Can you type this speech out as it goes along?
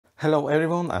Hello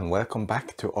everyone and welcome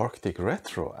back to Arctic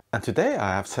Retro. And today I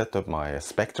have set up my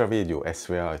Spectra Video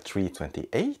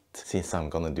SVI-328 since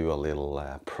I'm gonna do a little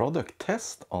product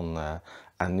test on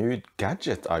a new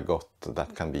gadget I got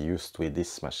that can be used with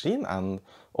this machine and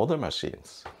other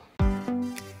machines.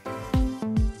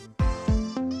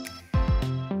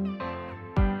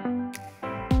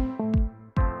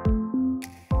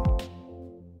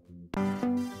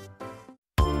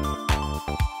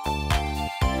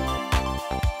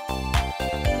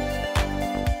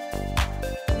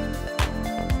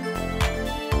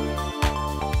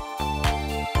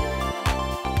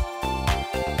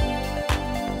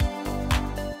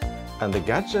 And the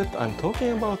gadget I'm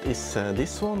talking about is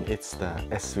this one. It's the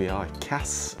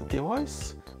SVI-CAS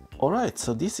device. Alright,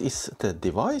 so this is the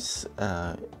device.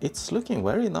 It's looking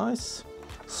very nice,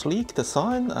 sleek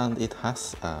design, and it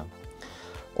has a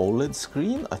OLED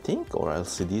screen, I think, or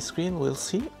LCD screen, we'll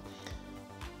see.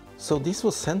 So this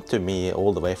was sent to me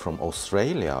all the way from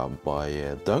Australia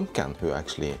by Duncan, who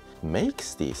actually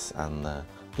makes these, and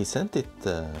he sent it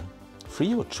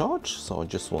free of charge, so I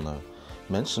just want to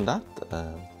mention that.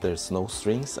 There's no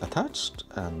strings attached,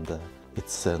 and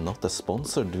it's not a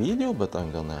sponsored video, but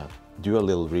I'm gonna do a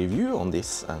little review on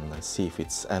this and see if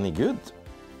it's any good.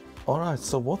 Alright,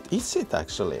 so what is it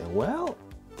actually? Well,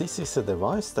 this is a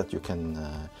device that you can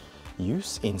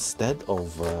use instead of,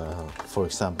 for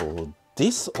example,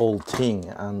 this old thing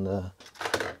and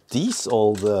these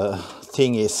old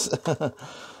thingies.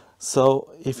 So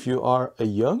if you are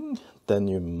young, then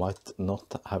you might not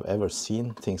have ever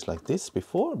seen things like this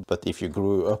before. But if you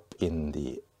grew up in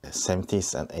the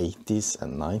 70s and 80s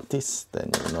and 90s,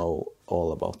 then you know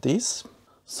all about this.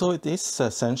 So it is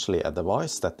essentially a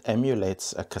device that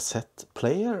emulates a cassette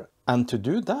player. And to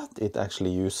do that, it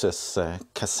actually uses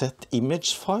cassette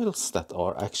image files that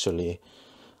are actually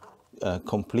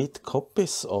complete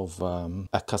copies of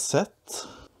a cassette.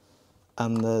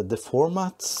 And the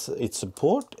formats it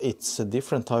supports, it's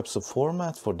different types of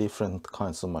format for different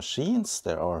kinds of machines.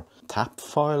 There are TAP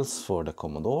files for the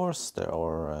Commodores, there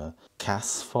are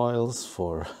CAS files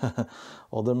for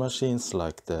other machines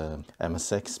like the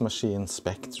MSX machine,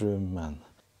 Spectrum,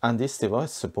 and this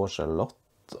device supports a lot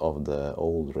of the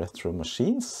old retro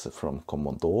machines, from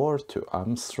Commodore to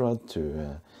Amstrad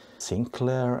to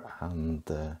Sinclair, and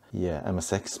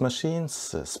MSX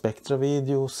machines, Spectra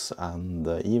videos, and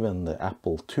even the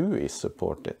Apple II is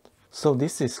supported. So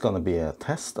this is going to be a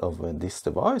test of this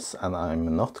device, and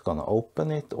I'm not going to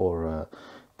open it or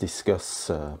discuss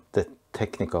the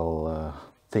technical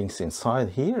things inside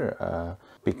here,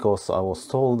 because I was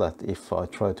told that if I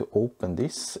try to open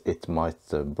this, it might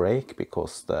break,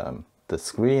 because the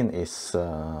screen is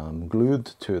glued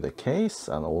to the case,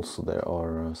 and also there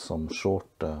are some short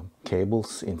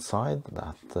cables inside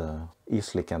that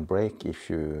easily can break if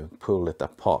you pull it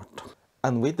apart.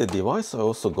 And with the device I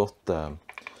also got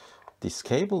this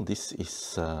cable. This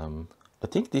is, I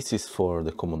think this is for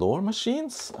the Commodore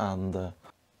machines, and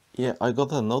yeah, I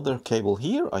got another cable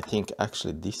here. I think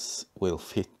actually this will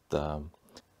fit the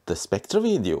Spectra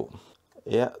Video.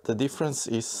 Yeah, the difference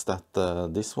is that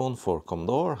this one for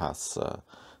Commodore has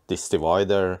this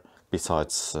divider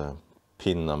besides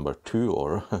pin number 2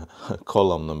 or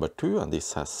column number 2, and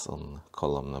this has on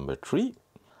column number 3.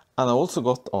 And I also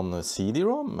got on the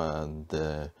CD-ROM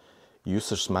the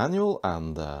user's manual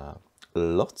and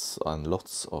lots and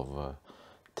lots of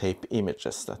tape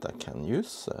images that I can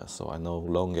use, so I no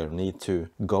longer need to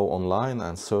go online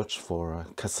and search for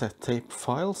cassette tape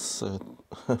files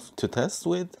to test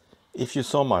with. If you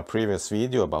saw my previous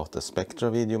video about the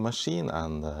Spectra Video machine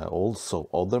and also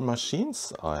other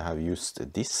machines, I have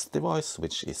used this device,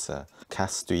 which is a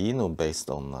Castuino based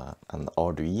on an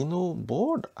Arduino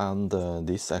board, and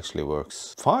this actually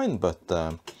works fine, but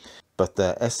the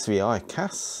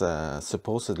SVI-CAS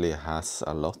supposedly has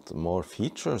a lot more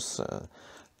features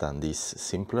than these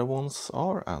simpler ones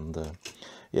are, and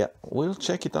yeah, we'll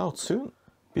check it out soon.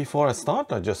 Before I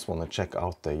start, I just want to check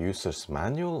out the user's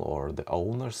manual or the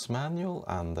owner's manual,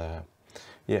 and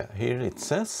yeah, here it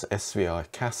says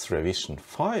SVI-CAS Revision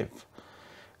 5,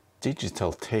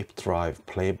 Digital Tape Drive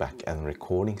Playback and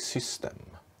Recording System.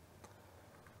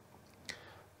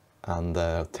 And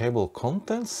the table of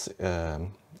contents,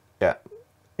 yeah,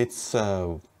 it's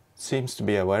seems to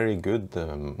be a very good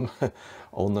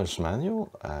owner's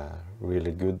manual,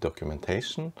 really good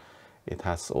documentation. It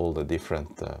has all the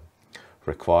different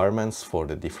requirements for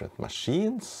the different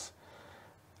machines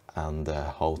and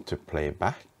how to play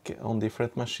back on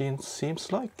different machines,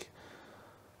 seems like.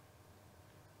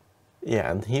 Yeah,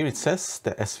 and here it says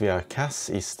the SVI-CAS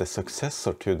is the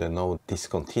successor to the now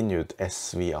discontinued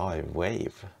SVI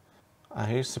Wave.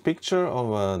 Here's a picture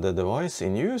of the device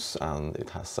in use, and it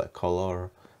has a color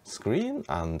screen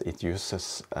and it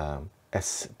uses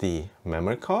SD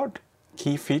memory card.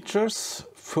 Key features: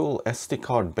 full SD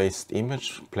card based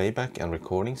image playback and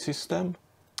recording system.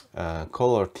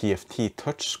 Color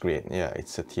TFT-touch screen, yeah,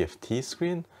 it's a TFT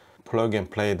screen. Plug and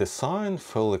play design,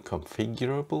 fully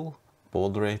configurable.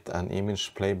 Baud rate and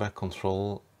image playback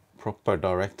control, proper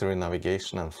directory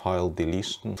navigation and file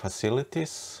deletion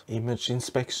facilities. Image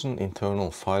inspection,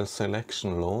 internal file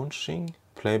selection, launching.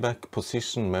 Playback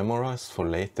position memorized for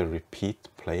later repeat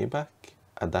playback.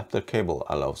 Adapter cable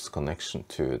allows connection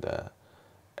to the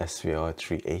SVI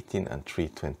 318 and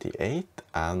 328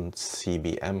 and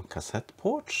CBM cassette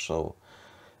ports. So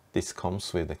this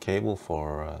comes with a cable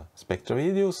for Spectrum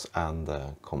videos and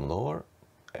Commodore.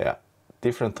 Yeah,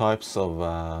 different types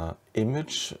of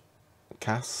image,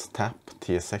 CAS, TAP,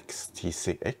 TSX,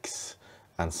 TCX,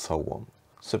 and so on.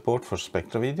 Support for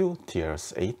Spectrum video,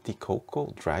 TRS-80,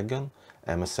 Coco, Dragon,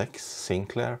 MSX,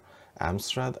 Sinclair,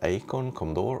 Amstrad, Acorn,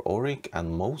 Commodore, Auric,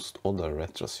 and most other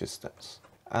retro systems.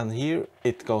 And here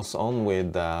it goes on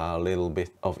with a little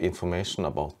bit of information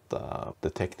about the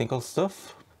technical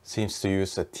stuff. Seems to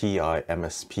use a TI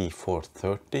MSP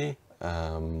 430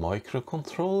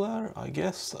 microcontroller, I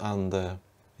guess, and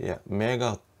yeah,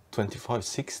 Mega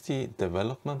 2560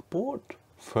 development board.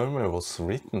 Firmware was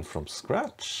written from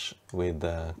scratch with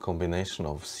a combination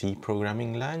of C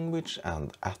programming language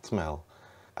and Atmel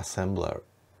assembler.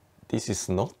 This is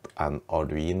not an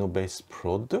Arduino based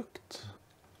product.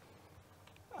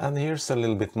 And here's a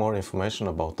little bit more information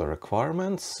about the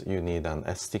requirements. You need an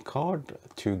SD card,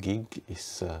 2 gig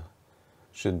is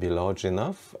should be large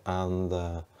enough, and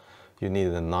you need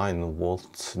a 9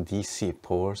 volts DC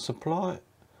power supply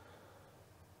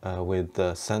with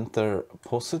the center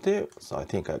positive, so I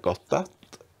think I got that.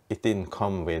 It didn't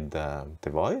come with the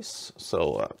device,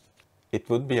 so it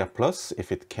would be a plus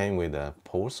if it came with a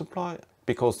power supply,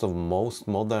 because of most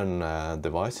modern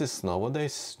devices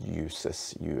nowadays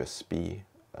uses USB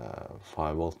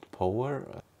 5 volt power.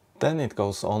 Then it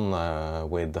goes on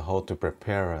with how to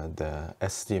prepare the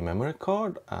SD memory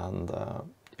card, and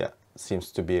yeah,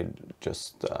 seems to be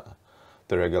just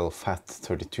the regular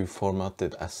FAT32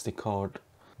 formatted SD card.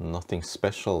 Nothing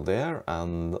special there.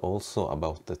 And also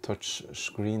about the touch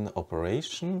screen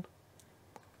operation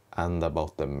and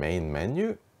about the main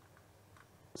menu.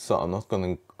 So I'm not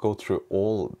gonna go through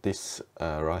all this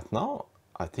right now.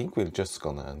 I think we're just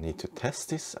gonna need to test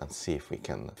this and see if we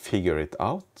can figure it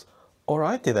out.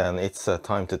 Alrighty then, it's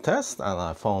time to test, and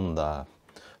I found a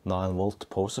 9 volt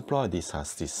power supply. This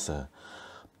has this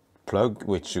plug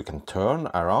which you can turn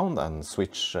around and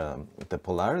switch the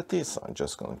polarities. I'm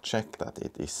just going to check that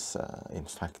it is in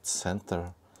fact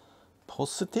center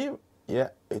positive. Yeah,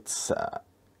 it's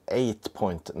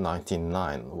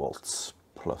 8.99 volts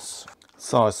plus.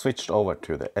 So I switched over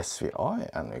to the SVI,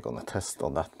 and we're going to test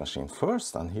on that machine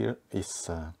first. And here is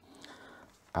a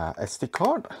SD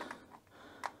card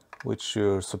which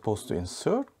you're supposed to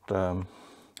insert.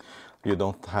 You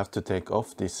don't have to take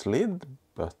off this lid,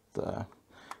 but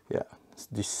yeah,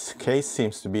 this case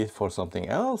seems to be for something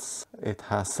else. It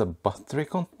has a battery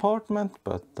compartment,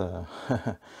 but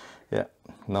yeah,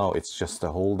 now it's just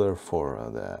a holder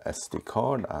for the SD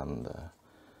card, and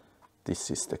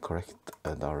this is the correct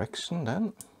direction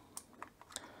then.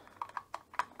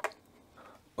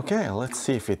 Okay, let's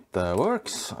see if it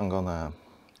works. I'm gonna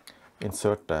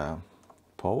insert the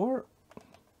power.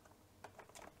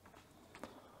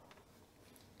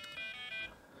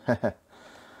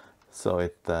 So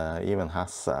it even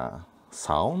has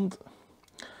sound.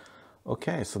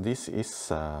 Okay, so this is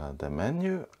the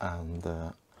menu, and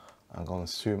I'm gonna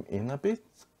zoom in a bit.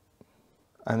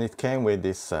 And it came with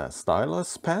this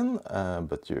stylus pen,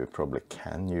 but you probably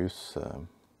can use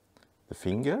the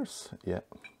fingers. Yeah.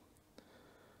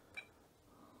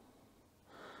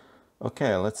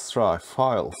 Okay, let's try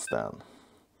files then.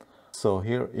 So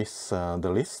here is the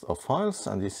list of files,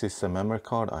 and this is a memory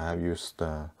card I have used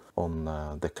on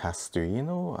the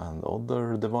Castuino and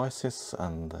other devices,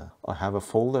 and I have a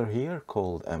folder here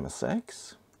called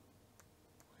MSX.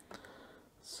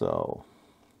 So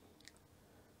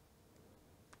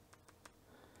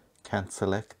can't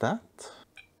select that.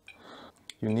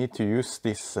 You need to use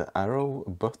these arrow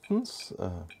buttons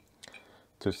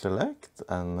to select,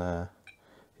 and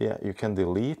yeah, you can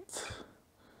delete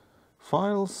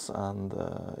files, and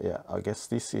yeah, I guess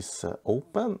this is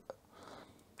open.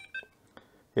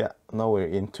 Yeah, now we're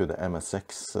into the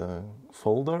MSX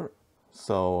folder.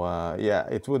 So yeah,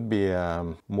 it would be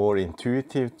more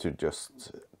intuitive to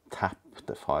just tap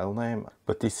the file name,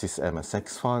 but this is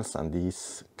MSX files, and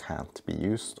these can't be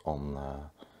used on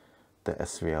the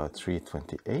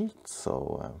SVI-328,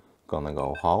 so gonna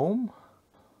go home,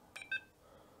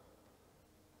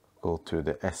 go to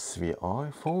the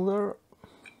SVI folder,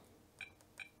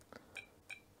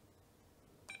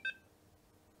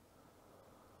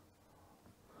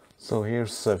 so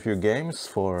here's a few games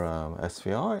for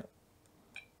SVI.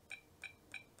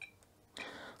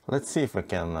 Let's see if I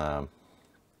can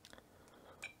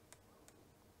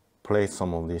play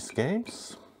some of these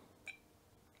games.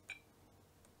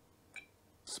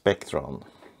 Spectrum,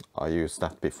 I used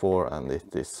that before and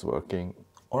it is working.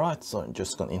 Alright, so I'm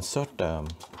just gonna insert the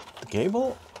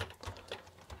cable.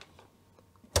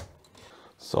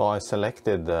 So I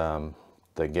selected the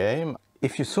game.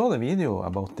 If you saw the video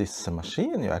about this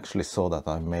machine, you actually saw that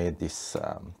I made this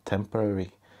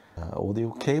temporary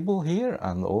audio cable here,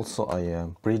 and also I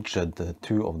bridged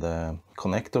two of the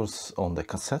connectors on the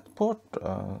cassette port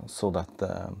so that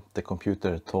the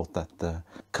computer thought that the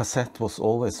cassette was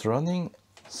always running.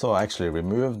 So I actually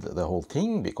removed the whole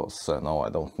thing because now I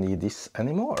don't need this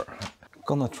anymore.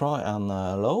 Gonna try and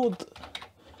load.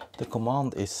 The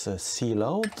command is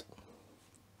cload.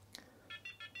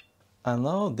 And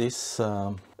now this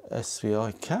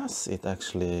SVI-CAS, it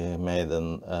actually made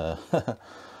a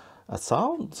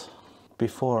sound.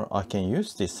 Before I can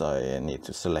use this, I need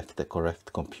to select the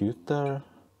correct computer.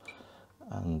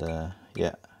 And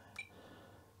yeah,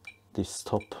 this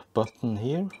top button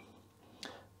here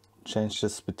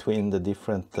changes between the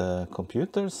different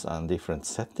computers and different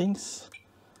settings.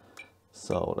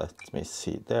 So let me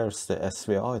see, there's the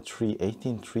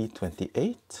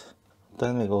SVI-318-328.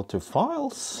 Then we go to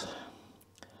Files,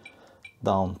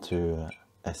 down to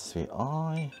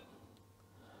SVI,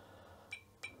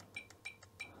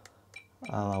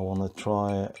 and I want to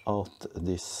try out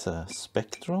this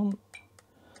Spectrum.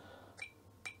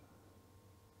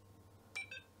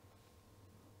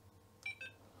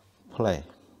 Play.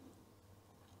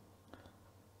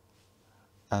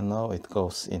 And now it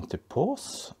goes into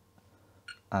pause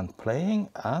and playing,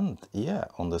 and yeah,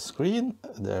 on the screen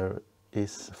there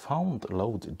is found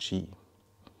load G.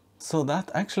 So that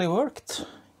actually worked.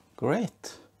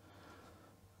 Great.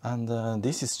 And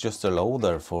this is just a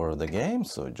loader for the game,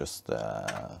 so just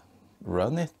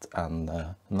run it, and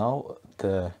now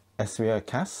the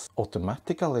SVI-CAS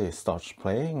automatically starts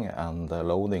playing and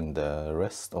loading the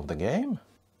rest of the game.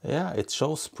 Yeah, it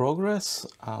shows progress,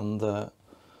 and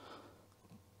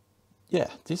yeah,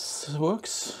 this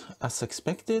works as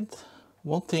expected.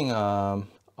 One thing, I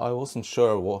wasn't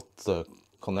sure what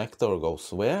connector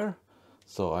goes where,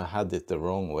 so I had it the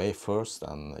wrong way first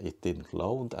and it didn't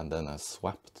load, and then I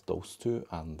swapped those two,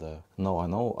 and now I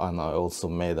know. And I also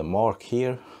made a mark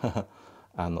here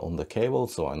and on the cable,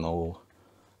 so I know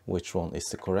which one is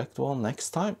the correct one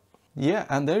next time. Yeah,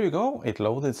 and there you go, it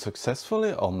loaded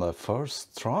successfully on the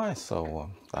first try, so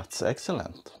that's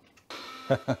excellent.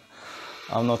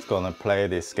 I'm not gonna play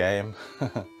this game.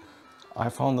 I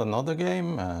found another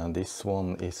game, this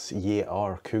one is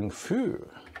YR Kung Fu.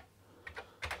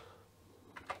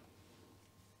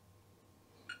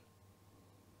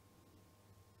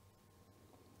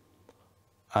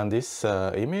 And this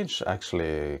image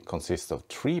actually consists of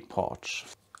 3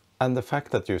 parts. And the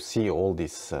fact that you see all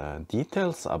these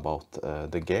details about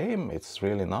the game, it's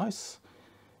really nice.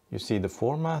 You see the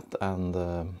format and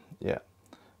yeah,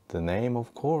 the name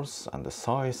of course, and the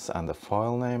size, and the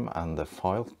file name, and the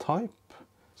file type.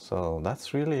 So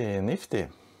that's really nifty.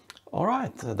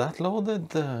 Alright, that loaded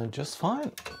just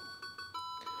fine.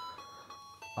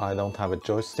 I don't have a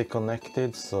joystick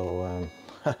connected, so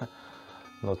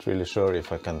not really sure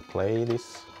if I can play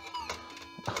this.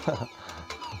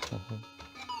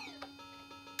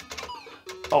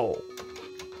 Oh!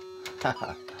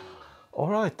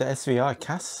 Alright, the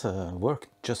SVI-CAS worked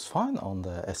just fine on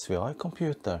the SVI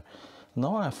computer.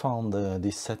 Now I found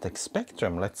this ZX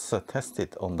Spectrum. Let's test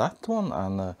it on that one,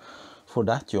 and for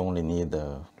that you only need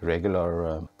a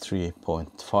regular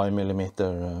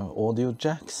 3.5mm audio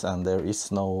jacks, and there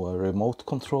is no remote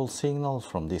control signal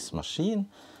from this machine,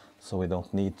 so we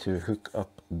don't need to hook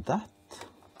up that.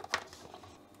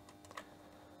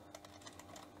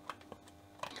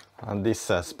 And this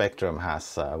Spectrum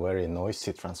has a very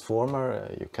noisy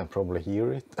transformer, you can probably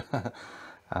hear it.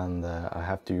 And I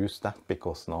have to use that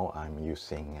because now I'm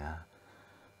using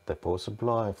the power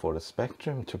supply for the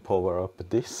Spectrum to power up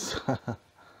this.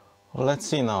 Well, let's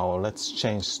see now, let's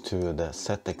change to the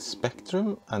ZX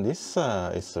Spectrum, and this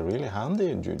is really handy.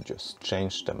 You just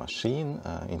change the machine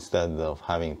instead of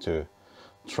having to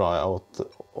try out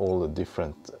all the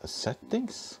different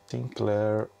settings.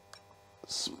 Sinclair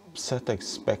ZX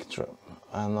Spectrum,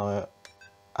 and I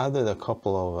added a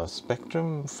couple of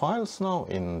Spectrum files now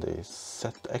in the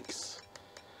ZX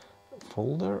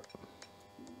folder.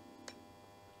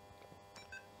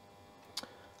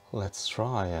 Let's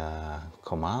try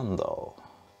commando.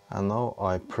 And now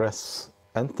I press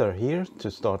enter here to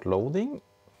start loading.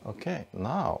 Okay,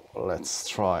 now let's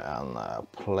try and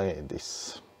play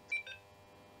this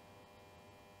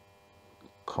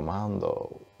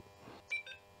commando.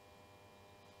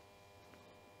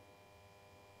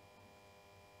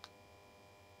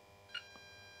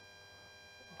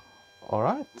 All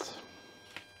right,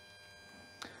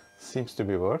 seems to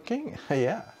be working.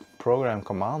 Yeah, program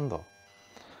commando.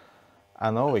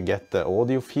 And now we get the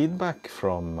audio feedback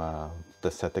from the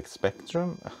ZX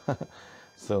Spectrum.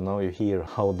 So now you hear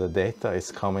how the data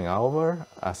is coming over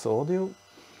as audio.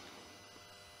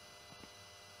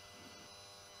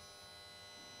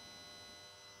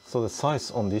 So the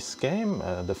size on this game,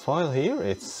 the file here,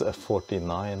 it's a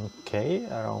 49K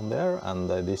around there, and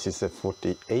this is a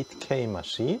 48K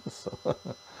machine, so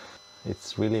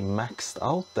it's really maxed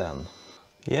out then.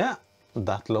 Yeah,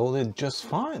 that loaded just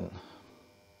fine.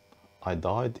 I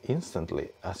died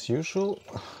instantly, as usual,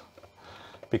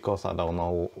 because I don't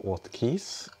know what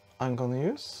keys I'm gonna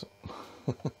use.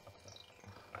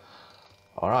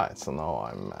 Alright, so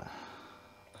now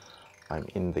I'm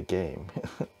in the game.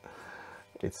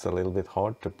 It's a little bit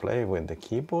hard to play with the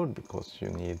keyboard because you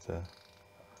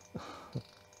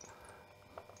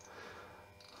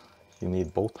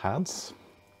need both hands.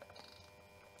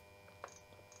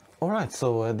 Alright,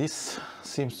 so this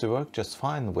seems to work just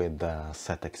fine with the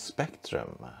ZX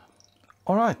Spectrum.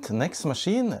 Alright, next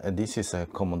machine, this is a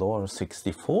Commodore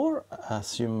 64,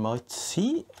 as you might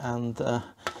see, and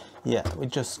yeah, we're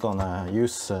just gonna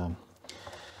use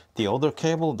the other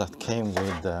cable that came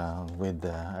with the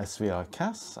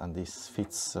SVI-CAS, and this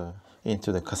fits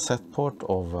into the cassette port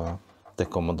of the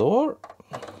Commodore.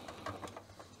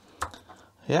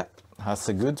 Yeah, has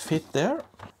a good fit there.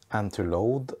 And to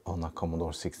load on a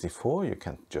Commodore 64, you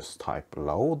can just type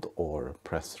load or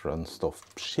press run stop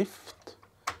shift.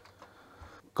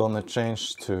 Gonna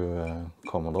change to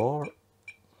Commodore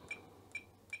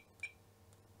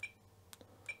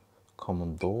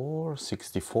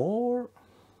 64.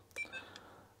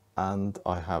 And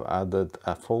I have added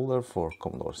a folder for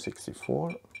Commodore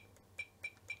 64.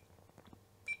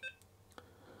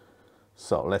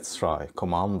 So let's try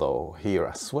commando here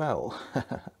as well.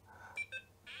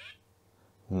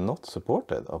 Not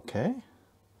supported, okay.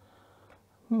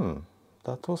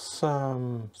 That was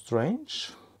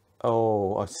strange.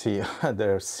 Oh, I see,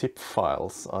 they're zip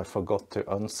files. I forgot to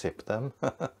unzip them.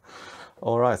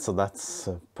 Alright, so that's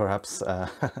perhaps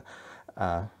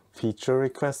a feature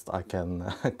request I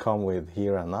can come with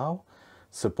here and now.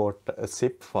 Support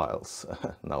zip files.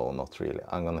 No, not really.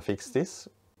 I'm gonna fix this.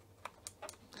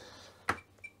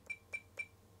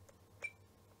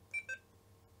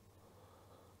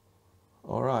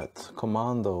 Alright,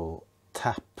 commando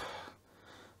tap.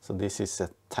 So this is a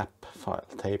tap file,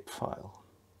 tape file.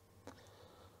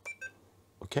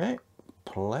 Okay,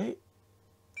 play.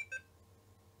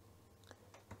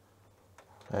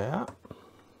 Yeah,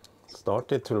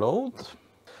 started to load.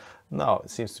 Now it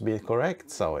seems to be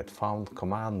correct, so it found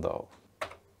commando.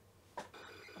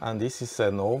 And this is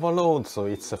an overload, so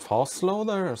it's a fast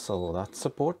loader, so that's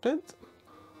supported.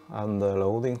 And the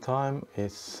loading time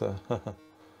is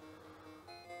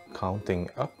counting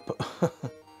up.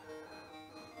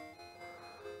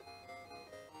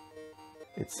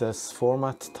 It says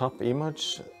format top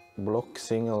image, block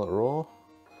single raw,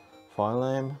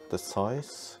 file name, the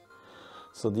size.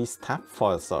 So these tap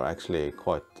files are actually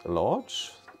quite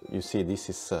large. You see this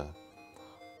is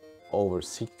over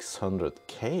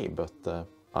 600K, but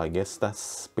I guess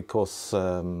that's because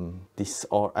these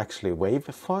are actually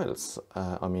WAV files,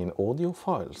 I mean audio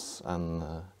files, and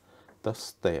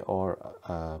thus they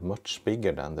are much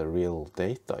bigger than the real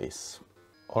data is.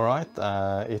 Alright,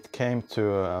 it came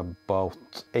to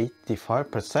about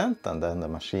 85% and then the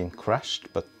machine crashed,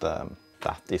 but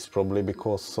that is probably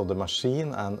because of the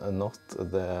machine and not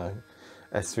the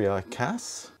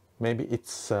SVI-CAS. Maybe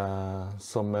it's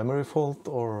some memory fault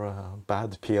or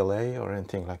bad PLA or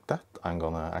anything like that. I'm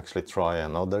gonna actually try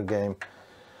another game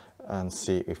and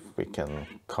see if we can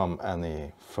come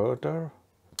any further.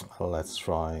 Let's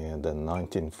try the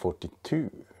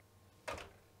 1942.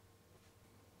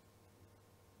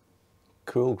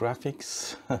 Cool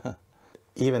graphics.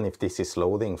 Even if this is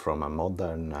loading from a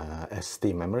modern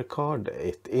SD memory card,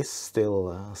 it is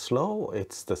still slow.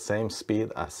 It's the same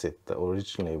speed as it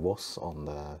originally was on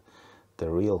the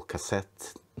real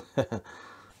cassette.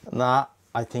 Nah,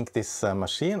 I think this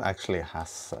machine actually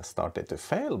has started to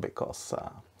fail, because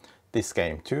this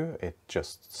game too, it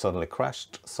just suddenly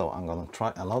crashed. So I'm gonna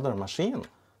try another machine.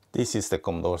 This is the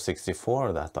Commodore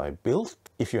 64 that I built.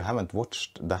 If you haven't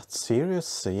watched that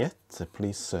series yet,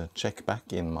 please check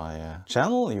back in my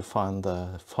channel. You find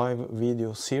a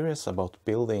 5-video series about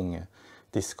building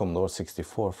this Commodore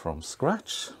 64 from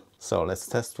scratch. So let's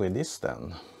test with this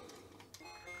then.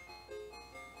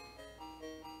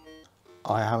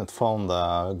 I haven't found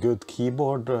a good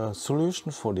keyboard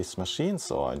solution for this machine,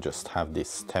 so I just have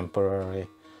this temporary.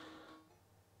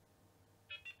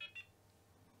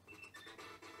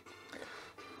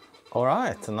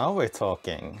 Alright, now we're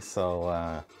talking.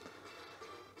 So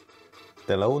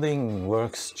the loading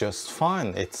works just fine.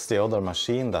 It's the other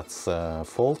machine that's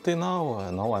faulty now.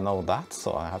 Now I know that,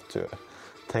 so I have to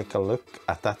take a look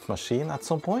at that machine at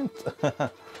some point.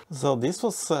 So this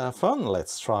was fun.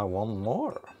 Let's try one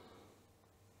more.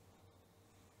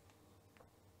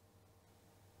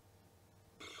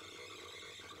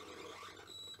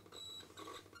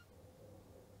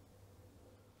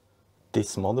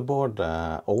 This motherboard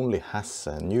only has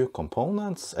new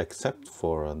components except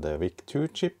for the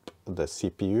VIC-2 chip, the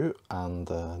CPU and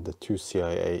the 2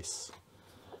 CIAs.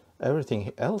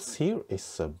 Everything else here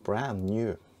is brand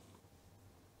new.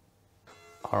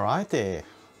 Alrighty,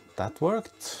 that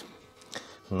worked.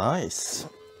 Nice.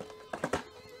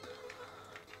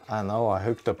 And now I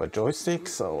hooked up a joystick,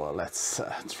 so let's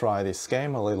try this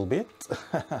game a little bit.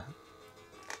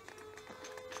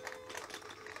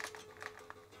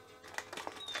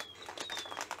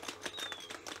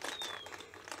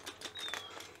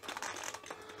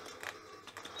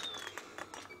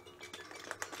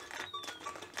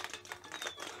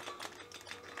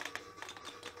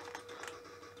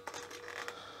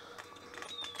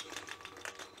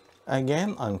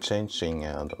 Again, I'm changing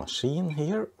the machine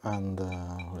here, and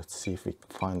let's see if we can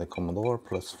find the Commodore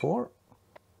 +4.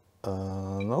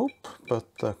 Nope, but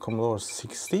the Commodore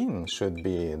 16 should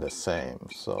be the same,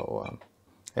 so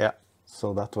yeah,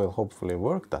 so that will hopefully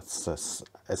work. That's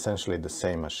essentially the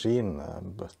same machine,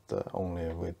 but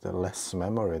only with less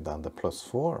memory than the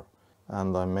 +4.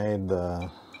 And I made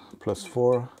the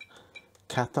 +4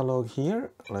 catalog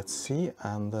here, let's see,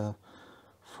 and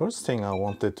first thing I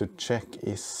wanted to check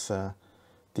is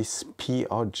these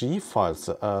PRG files.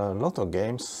 A lot of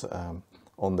games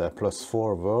on the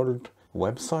 +4 World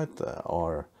website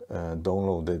are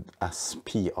downloaded as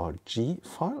PRG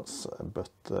files, but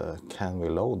can we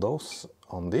load those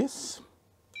on this?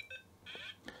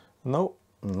 No,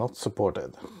 not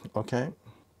supported. Okay,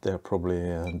 they're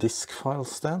probably disk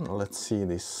files then. Let's see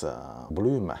this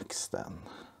BlueMax then.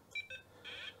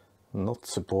 Not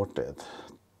supported.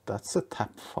 That's a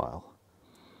TAP file.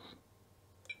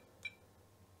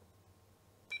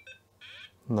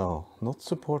 No, not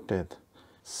supported.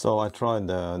 So I tried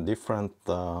different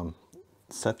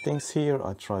settings here.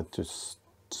 I tried to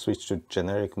switch to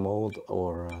generic mode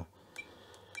or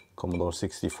Commodore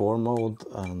 64 mode,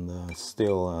 and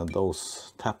still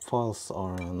those TAP files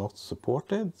are not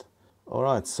supported.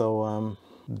 Alright, so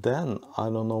then I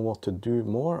don't know what to do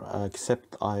more,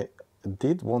 except I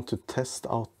did want to test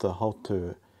out how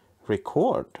to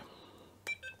record.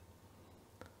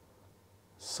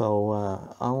 So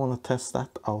I want to test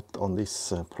that out on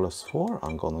this +4.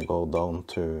 I'm gonna go down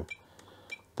to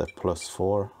the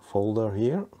 +4 folder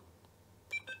here.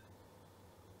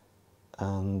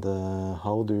 And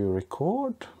how do you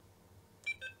record?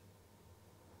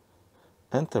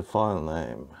 Enter file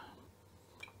name.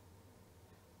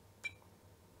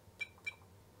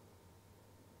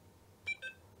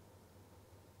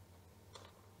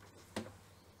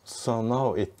 So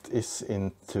now it is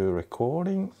into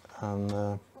recording, and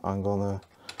I'm gonna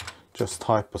just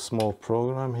type a small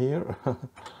program here.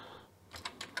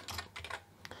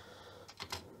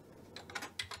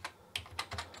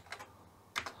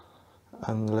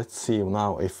 And let's see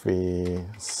now if we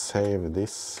save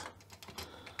this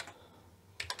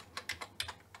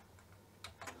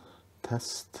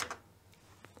test.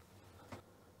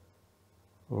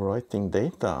 Writing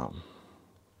data.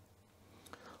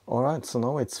 Alright, so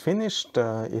now it's finished.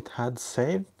 It had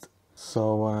saved.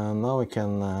 So now we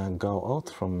can go out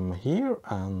from here,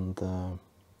 and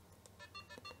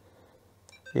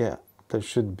yeah, there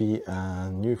should be a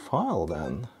new file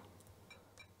then.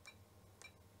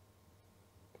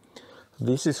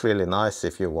 This is really nice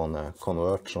if you want to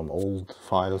convert some old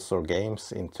files or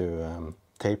games into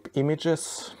tape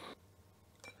images.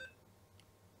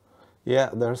 Yeah,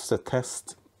 there's the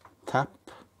test tab.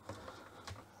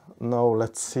 Now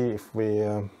let's see if we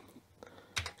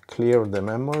clear the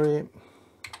memory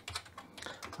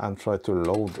and try to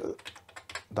load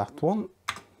that one,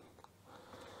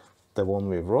 the one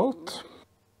we wrote.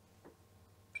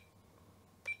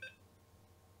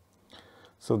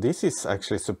 So this is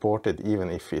actually supported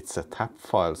even if it's a TAP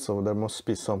file, so there must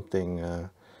be something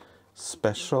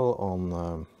special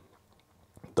on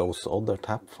those other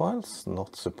TAP files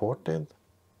not supported.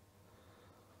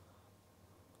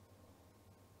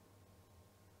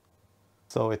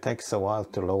 So it takes a while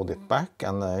to load it back,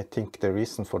 and I think the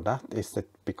reason for that is that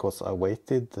because I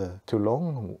waited too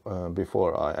long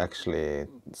before I actually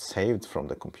saved from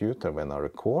the computer when I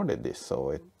recorded this, so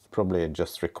it probably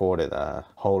just recorded a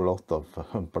whole lot of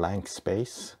blank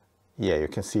space. Yeah, you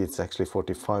can see it's actually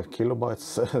 45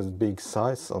 kilobytes big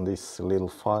size on this little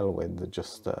file with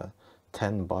just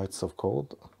 10 bytes of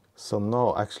code. So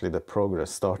now actually the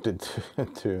progress started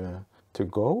to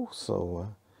go, so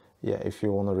yeah, if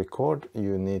you want to record,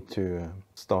 you need to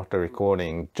start the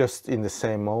recording just in the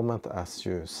same moment as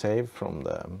you save from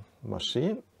the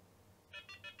machine.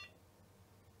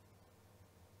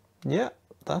 Yeah,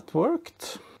 that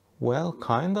worked. Well,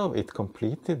 kind of, it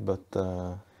completed,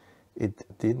 but it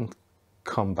didn't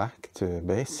come back to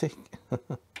basic.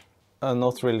 I'm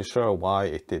not really sure why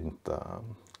it didn't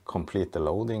complete the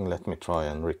loading. Let me try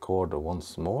and record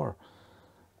once more.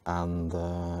 And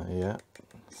yeah,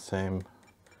 same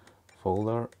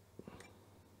folder,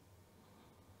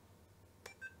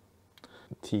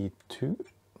 T2.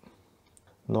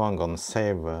 Now I'm gonna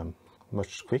save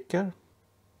much quicker.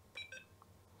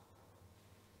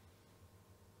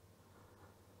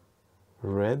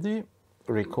 Ready,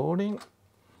 recording.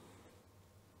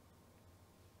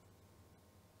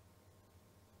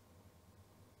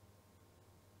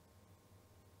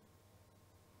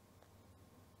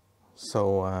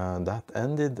 So that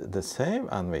ended the save,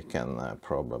 and we can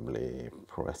probably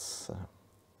press,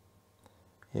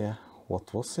 yeah,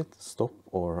 what was it? Stop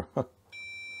or,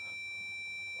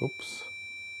 oops.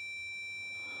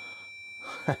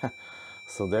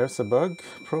 So there's a bug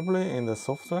probably in the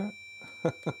software.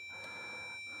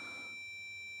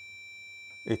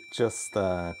 It just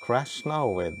crashed now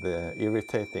with the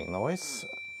irritating noise.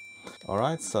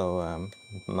 Alright, so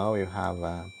now you have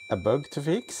a bug to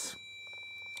fix.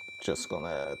 Just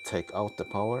gonna take out the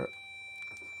power.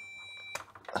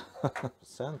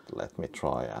 Let me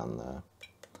try and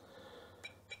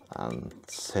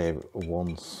save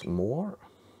once more.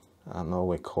 And now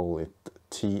we call it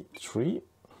T3.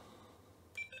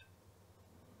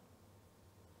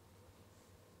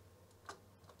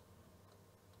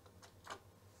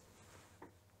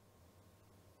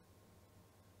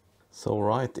 So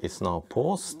write is now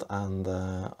paused, and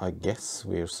I guess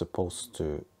we're supposed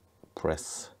to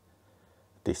press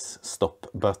this stop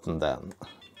button then.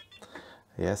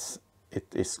 Yes, it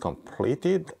is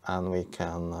completed, and we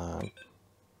can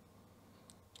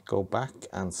go back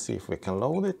and see if we can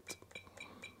load it.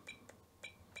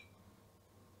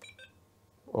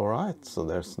 Alright, so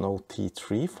there's no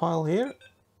T3 file here.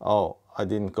 Oh, I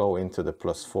didn't go into the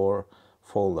 +4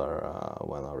 folder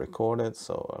when I recorded,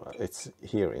 so it's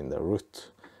here in the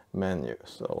root menu.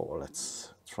 So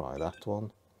let's try that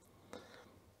one.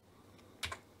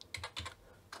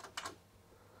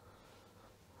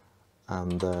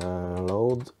 And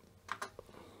load.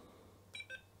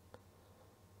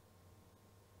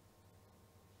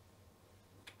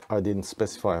 I didn't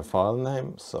specify a file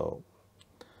name, so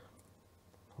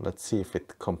let's see if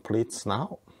it completes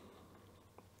now.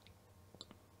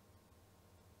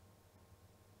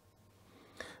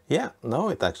 Yeah, no,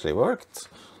 it actually worked.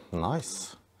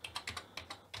 Nice.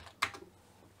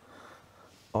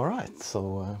 Alright,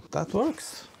 so that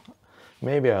works.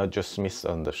 Maybe I just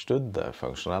misunderstood the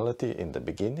functionality in the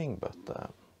beginning, but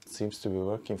it seems to be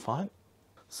working fine.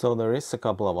 So there is a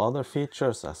couple of other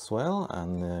features as well,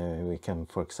 and we can,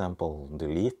 for example,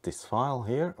 delete this file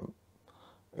here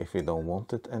if we don't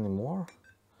want it anymore.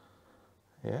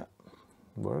 Yeah,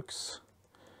 works.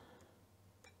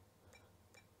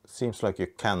 Seems like you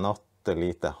cannot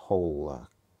delete the whole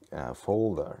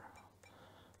folder,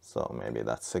 so maybe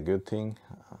that's a good thing.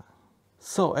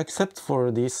 So except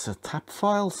for these TAP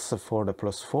files for the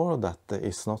 +4 that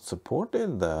is not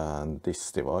supported,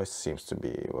 this device seems to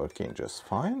be working just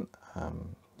fine.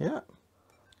 Yeah.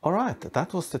 Alright,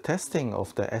 that was the testing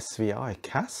of the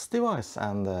SVI-CAS device,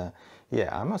 and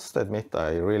yeah, I must admit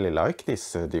I really like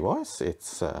this device.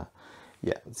 It's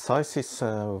yeah, size is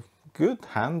good,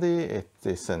 handy, it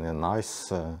is in a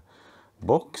nice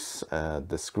box,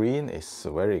 the screen is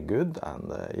very good,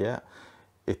 and yeah,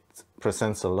 it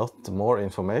presents a lot more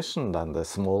information than the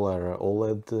smaller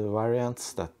OLED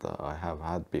variants that I have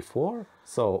had before.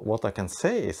 So what I can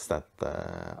say is that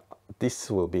this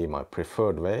will be my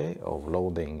preferred way of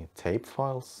loading tape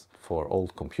files for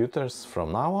old computers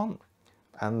from now on.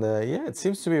 And yeah, it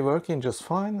seems to be working just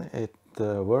fine. It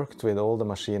worked with all the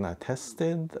machine I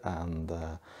tested, and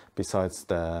besides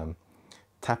the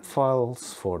tap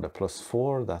files for the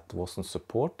 +4 that wasn't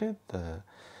supported,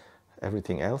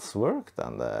 everything else worked,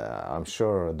 and I'm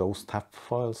sure those tap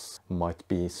files might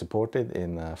be supported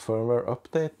in a firmware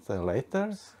update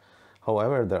later.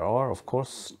 However, there are of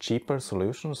course cheaper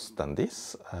solutions than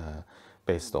this,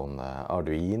 based on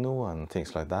Arduino and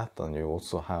things like that, and you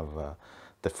also have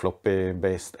the floppy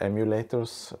based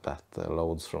emulators that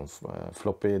loads from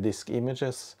floppy disk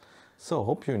images. So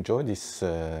hope you enjoyed this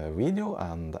video,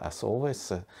 and as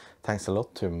always, thanks a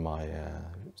lot to my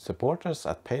supporters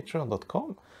at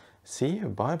patreon.com. See you,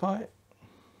 bye bye.